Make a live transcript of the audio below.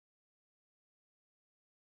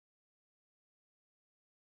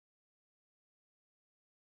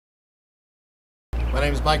My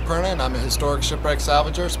name is Mike Perna and I'm a historic shipwreck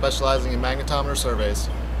salvager specializing in magnetometer surveys.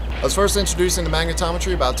 I was first introduced into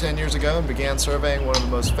magnetometry about 10 years ago and began surveying one of the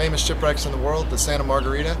most famous shipwrecks in the world, the Santa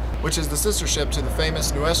Margarita, which is the sister ship to the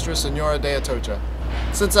famous Nuestra Senora de Atocha.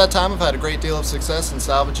 Since that time I've had a great deal of success in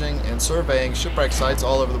salvaging and surveying shipwreck sites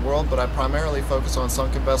all over the world, but I primarily focus on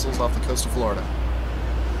sunken vessels off the coast of Florida.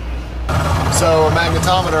 So a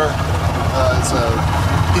magnetometer is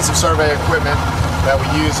a piece of survey equipment that we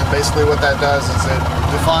use, and basically what that does is it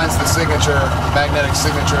defines the signature, the magnetic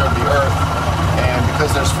signature of the Earth. And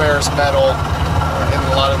because there's ferrous metal in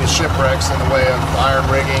a lot of these shipwrecks in the way of iron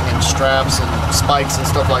rigging and straps and spikes and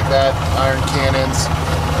stuff like that, iron cannons,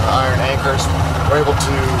 iron anchors, we're able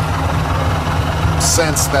to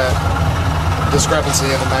sense that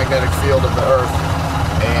discrepancy in the magnetic field of the Earth,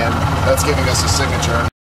 and that's giving us a signature.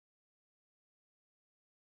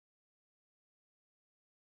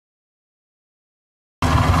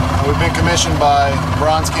 We've been commissioned by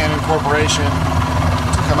Bronze Canyon Corporation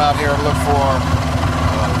to come out here and look for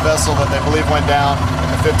a vessel that they believe went down in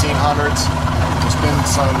the 1500s. There's been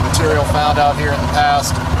some material found out here in the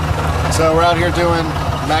past. So we're out here doing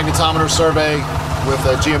a magnetometer survey with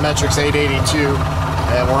a Geometrics 882,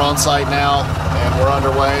 and we're on site now and we're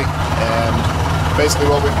underway. And basically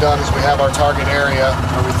what we've done is we have our target area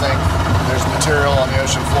where we think there's material on the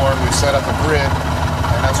ocean floor, and we've set up a grid.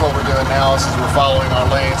 And that's what we're doing now is we're following our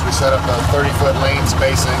lanes. We set up a 30-foot lane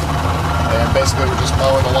spacing, and basically we're just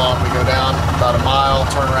mowing along. We go down about a mile,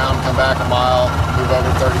 turn around, come back a mile, move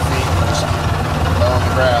over 30 feet, and just keep mowing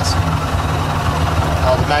the grass.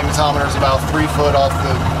 The magnetometer is about 3 foot off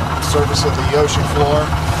the surface of the ocean floor,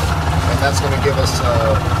 and that's going to give us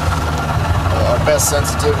our best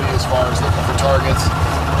sensitivity as far as looking for targets.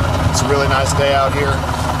 It's a really nice day out here.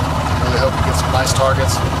 Really hope we get some nice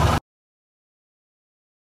targets.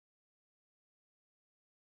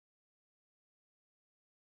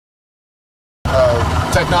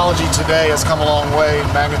 Technology today has come a long way in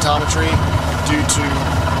magnetometry due to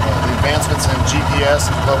the advancements in GPS,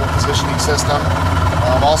 the global positioning system.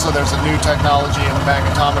 Also, there's a new technology in the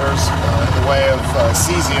magnetometers in the way of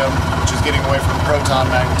cesium, which is getting away from proton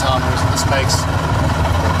magnetometers, and this makes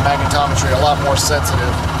magnetometry a lot more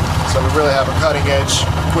sensitive. So we really have a cutting-edge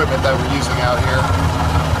equipment that we're using out here,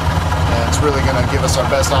 and it's really going to give us our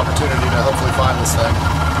best opportunity to hopefully find this thing.